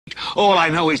All I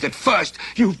know is that first,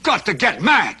 you've got to get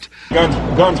mad.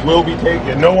 Guns will be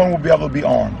taken. No one will be able to be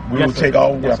armed. We will take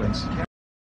all weapons.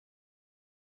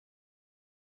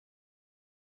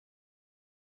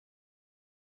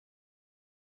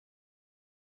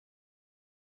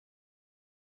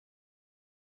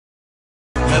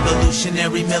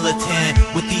 Revolutionary militant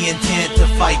with the intent to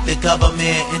fight the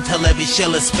government until every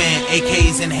shell is spent.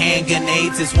 AKs and hand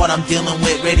grenades is what I'm dealing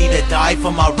with, ready to die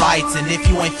for my rights. And if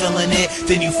you ain't feeling it,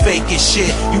 then you fake as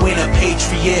shit. You ain't a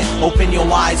patriot. Open your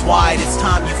eyes wide, it's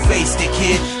time you faced it,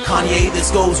 kid. Kanye,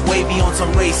 this goes way beyond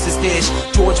some racist dish.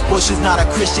 George Bush is not a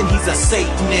Christian, he's a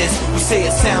Satanist. You say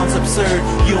it sounds absurd,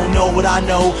 you don't know what I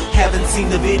know. Haven't seen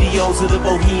the videos of the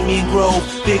Bohemian Grove.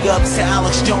 Big ups to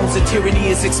Alex Jones, the tyranny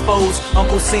is exposed.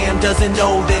 Uncle Sam doesn't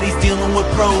know that he's dealing with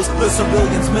pros. The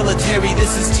civilians military,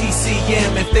 this is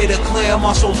TCM. If they declare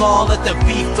martial law, let the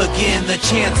beef begin. The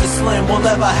chance is slim, we'll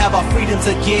never have our freedoms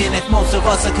again. If most of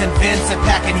us are convinced that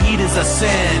packing heat is a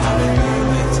sin. I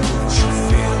feel it, you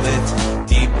feel it,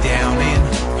 deep down in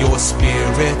your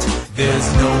spirit. There's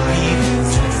no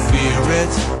need to fear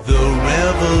it, the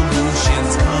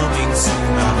revolution's coming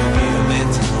soon. I feel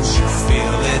it, you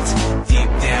feel it, deep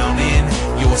down in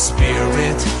your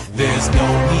spirit. There's no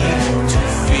need to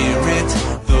fear it,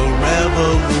 the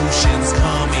revolution's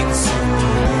coming soon.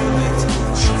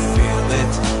 You feel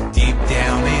it, deep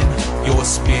down in your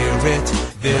spirit.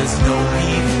 There's no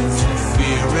need to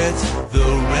fear it, the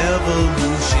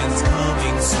revolution's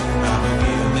coming soon. I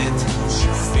feel it,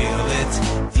 you feel it,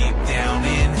 deep down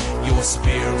in your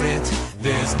spirit.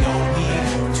 There's no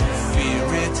need to fear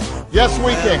it. Yes,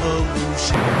 we can.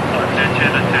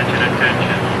 Attention, attention,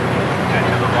 attention. Due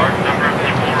to the large number of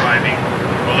people arriving,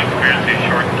 we'll experience a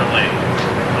short delay.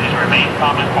 Please remain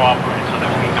calm and cooperate so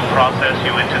that we can process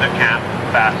you into the camp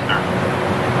faster.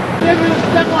 Please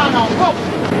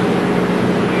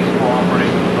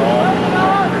cooperate with all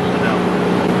personnel.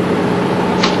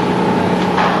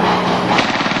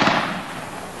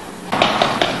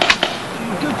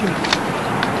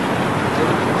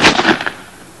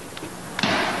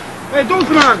 Hey,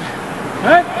 donker maken!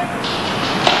 Hé?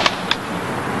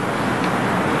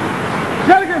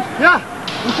 Zeker? Ja!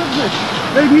 Wat is dat dit?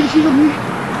 Weet je niet zien of niet?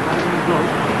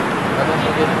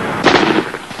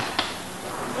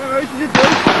 Weet je dit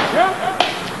dood? Ja?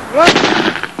 Wat?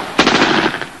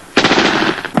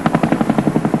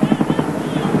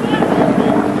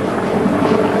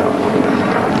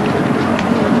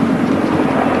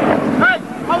 Hé,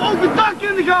 hou ook het dak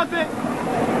in de gaten!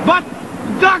 Wat?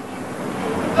 Dak!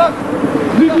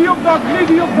 Niet die op dak, niet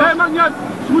die op dak. Nee, maakt niet uit.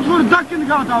 Ze moeten voor het dak in de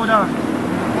gaten houden daar.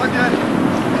 Wat jij?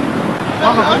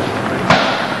 Wacht nog eens.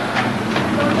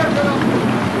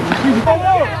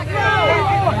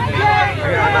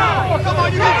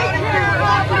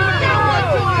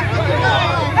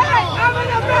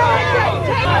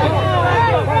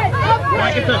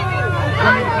 Kijk het terug.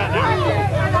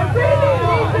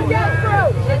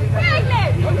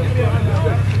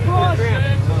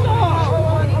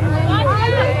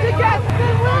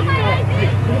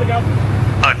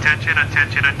 Attention,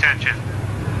 attention, attention.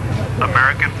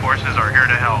 American forces are here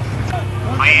to help.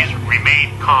 Please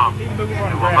remain calm. We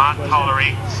will not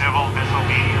tolerate civil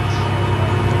disobedience.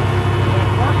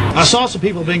 I saw some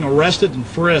people being arrested and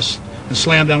frisked and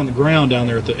slammed down on the ground down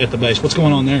there at the base. What's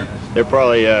going on there? They're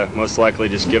probably most likely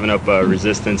just giving up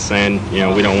resistance, saying, you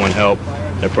know, we don't want help.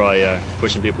 They're probably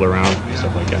pushing people around and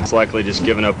stuff like that. It's likely just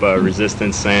giving up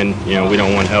resistance, saying, you know, we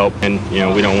don't want help, and you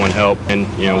know, we don't want help, and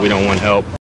you know, we don't want help.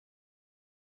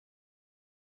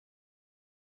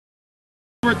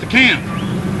 We're at the camp.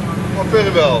 Well,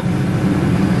 very well.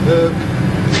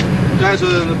 Guys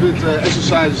are a bit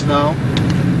exercises now.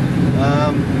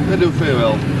 They do very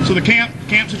well. So the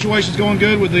camp situation's going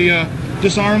good with the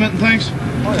disarmament and things?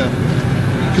 Oh yeah.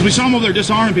 Because we saw them over there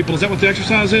disarming people. Is that what the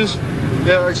exercise is?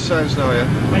 Yeah, exercise now, yeah.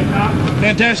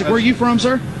 Fantastic. Where are you from,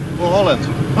 sir? Well, Holland.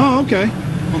 Oh, okay.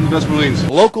 From the best Marines.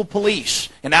 Local police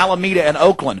in Alameda and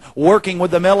Oakland working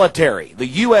with the military, the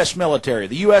U.S. military,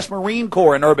 the U.S. Marine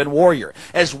Corps and Urban Warrior,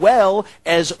 as well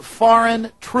as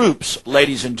foreign troops,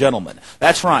 ladies and gentlemen.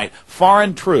 That's right,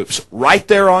 foreign troops right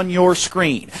there on your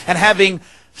screen. And having,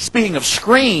 speaking of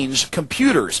screens,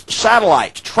 computers,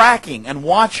 satellites, tracking and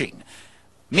watching.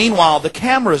 Meanwhile, the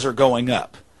cameras are going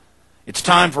up. It's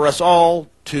time for us all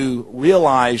to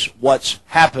realize what's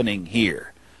happening here.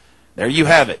 There you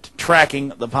have it,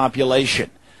 tracking the population.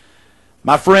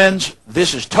 My friends,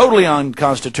 this is totally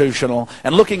unconstitutional,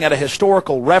 and looking at a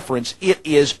historical reference, it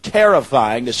is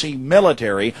terrifying to see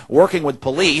military working with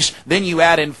police, then you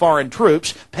add in foreign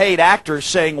troops, paid actors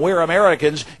saying, we're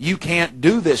Americans, you can't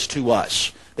do this to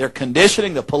us. They're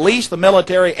conditioning the police, the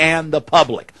military, and the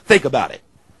public. Think about it.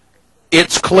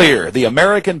 It's clear the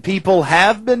American people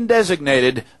have been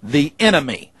designated the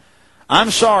enemy.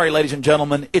 I'm sorry, ladies and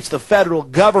gentlemen, it's the federal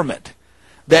government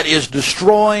that is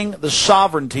destroying the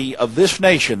sovereignty of this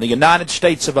nation, the United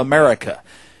States of America.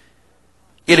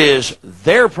 It is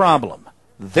their problem.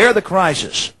 They're the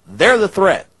crisis. They're the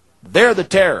threat. They're the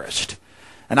terrorist.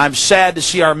 And I'm sad to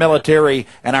see our military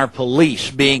and our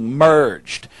police being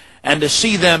merged, and to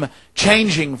see them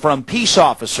changing from peace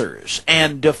officers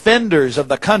and defenders of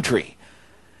the country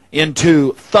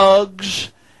into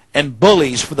thugs and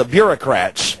bullies for the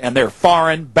bureaucrats and their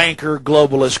foreign banker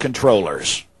globalist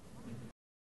controllers.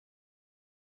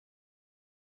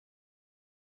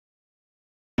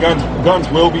 Guns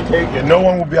will be taken. No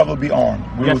one will be able to be armed.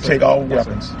 We will take all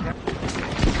weapons.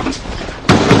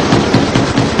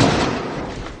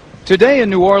 Today in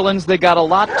New Orleans, they got a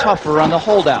lot tougher on the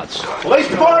holdouts. Police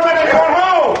department, anyone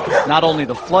home? Not only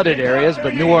the flooded areas,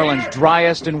 but New Orleans'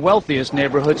 driest and wealthiest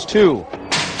neighborhoods, too.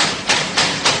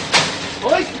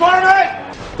 Police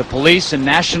department! The police and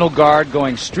National Guard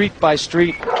going street by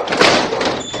street,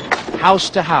 house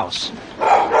to house.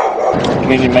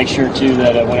 We need to make sure, too,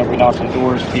 that whenever we knock on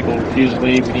doors, people refuse to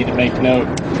leave. We need to make note,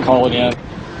 call it in.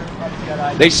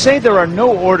 They say there are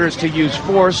no orders to use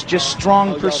force, just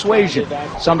strong persuasion,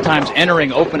 sometimes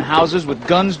entering open houses with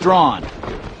guns drawn,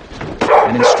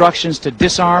 and instructions to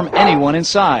disarm anyone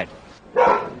inside.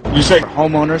 You say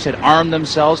homeowners had armed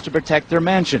themselves to protect their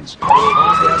mansions.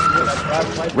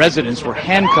 Residents were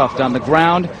handcuffed on the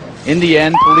ground. In the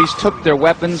end, police took their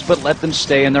weapons but let them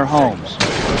stay in their homes.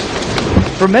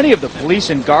 For many of the police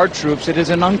and guard troops, it is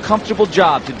an uncomfortable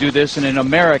job to do this in an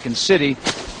American city.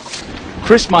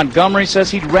 Chris Montgomery says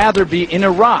he'd rather be in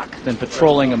Iraq than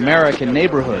patrolling American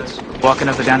neighborhoods. Walking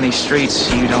up and down these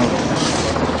streets, you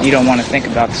don't want to think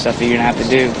about the stuff that you're going to have to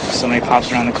do. So many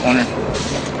cops around the corner.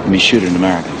 We shoot in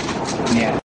America.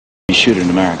 Yeah. We shoot in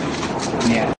America.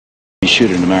 Yeah. We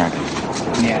shoot in America.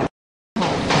 Yeah.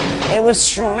 It was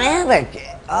traumatic.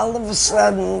 All of a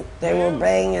sudden, they were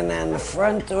banging on the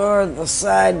front door, the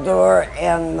side door,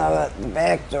 and the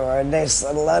back door. And they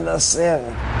said, "Let us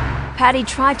in." Patty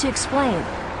tried to explain.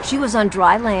 She was on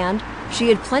dry land, she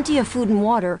had plenty of food and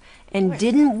water, and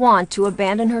didn't want to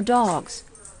abandon her dogs.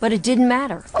 But it didn't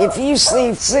matter. If you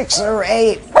see 6 or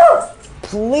 8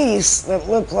 police that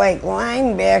look like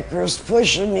linebackers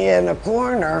pushing you in a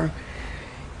corner,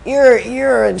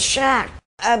 you're in shock.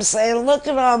 I'm saying, look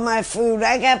at all my food.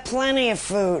 I got plenty of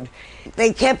food.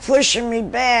 They kept pushing me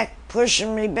back,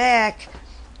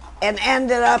 and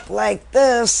ended up like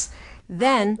this.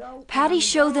 Then, Patty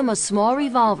showed them a small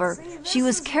revolver she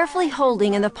was carefully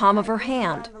holding in the palm of her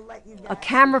hand. A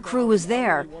camera crew was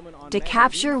there to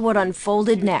capture what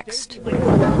unfolded next.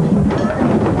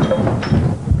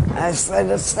 I said,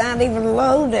 "It's not even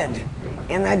loaded."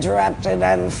 And I dropped it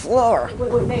on the floor.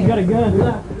 You got a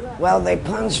gun? Well, they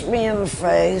punched me in the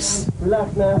face.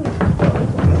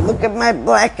 Look at my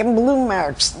black and blue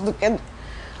marks. Look at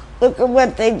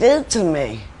what they did to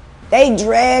me. They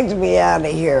dragged me out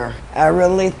of here. I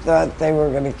really thought they were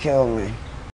going to kill me.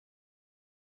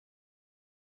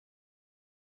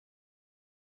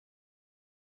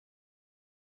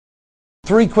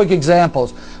 Three quick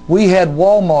examples. We had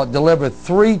Walmart deliver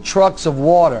 3 trucks of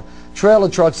water, trailer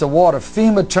trucks of water.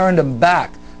 FEMA turned them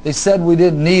back. They said we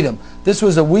didn't need them. This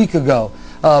was a week ago.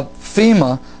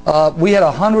 FEMA, we had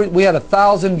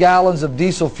 1,000 gallons of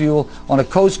diesel fuel on a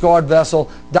Coast Guard vessel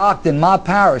docked in my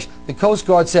parish. The Coast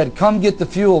Guard said, "Come get the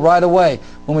fuel right away."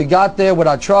 When we got there with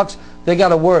our trucks, they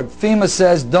got a word. FEMA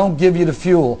says, "Don't give you the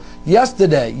fuel."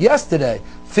 Yesterday,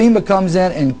 FEMA comes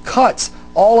in and cuts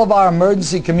all of our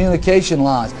emergency communication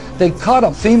lines. They cut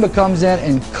them. FEMA comes in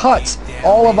and cuts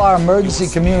all of our emergency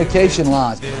communication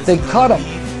lines. They cut them.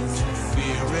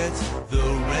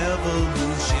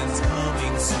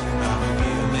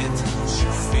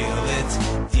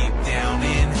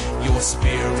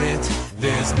 Spirit,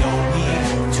 there's no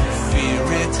need to fear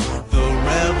it. The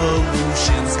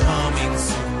revolution's coming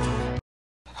soon.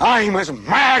 I'm as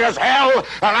mad as hell,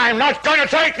 and I'm not going to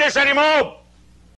take this anymore!